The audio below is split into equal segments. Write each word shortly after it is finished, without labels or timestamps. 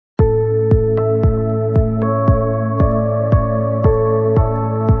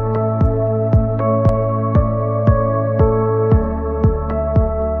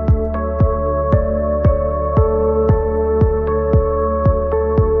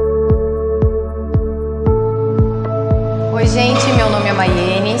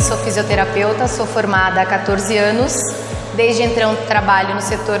Maiene, sou fisioterapeuta, sou formada há 14 anos. Desde então trabalho no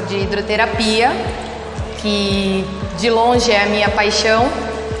setor de hidroterapia, que de longe é a minha paixão.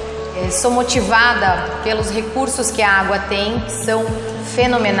 Sou motivada pelos recursos que a água tem, que são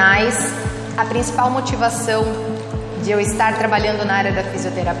fenomenais. A principal motivação de eu estar trabalhando na área da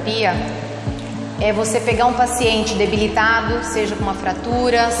fisioterapia é você pegar um paciente debilitado, seja com uma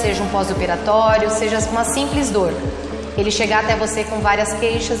fratura, seja um pós-operatório, seja uma simples dor. Ele chegar até você com várias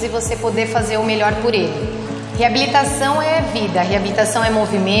queixas e você poder fazer o melhor por ele. Reabilitação é vida, reabilitação é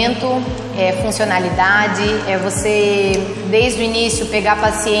movimento, é funcionalidade, é você, desde o início, pegar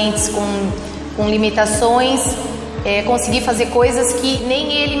pacientes com limitações, conseguir fazer coisas que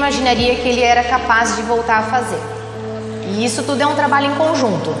nem ele imaginaria que ele era capaz de voltar a fazer. E isso tudo é um trabalho em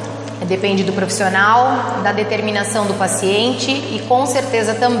conjunto. Depende do profissional, da determinação do paciente e com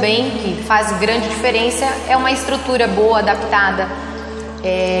certeza também, que faz grande diferença, é uma estrutura boa, adaptada,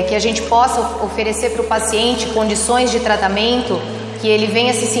 que a gente possa oferecer para o paciente condições de tratamento que ele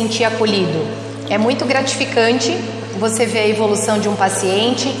venha se sentir acolhido. É muito gratificante você ver a evolução de um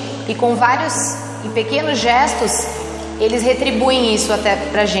paciente e com vários e pequenos gestos eles retribuem isso até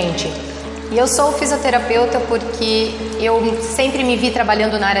para a gente. E eu sou fisioterapeuta porque eu sempre me vi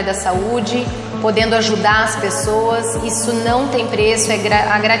trabalhando na área da saúde, podendo ajudar as pessoas. Isso não tem preço,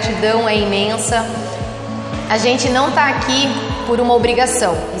 a gratidão é imensa. A gente não está aqui por uma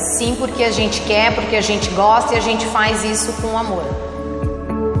obrigação, e sim porque a gente quer, porque a gente gosta e a gente faz isso com amor.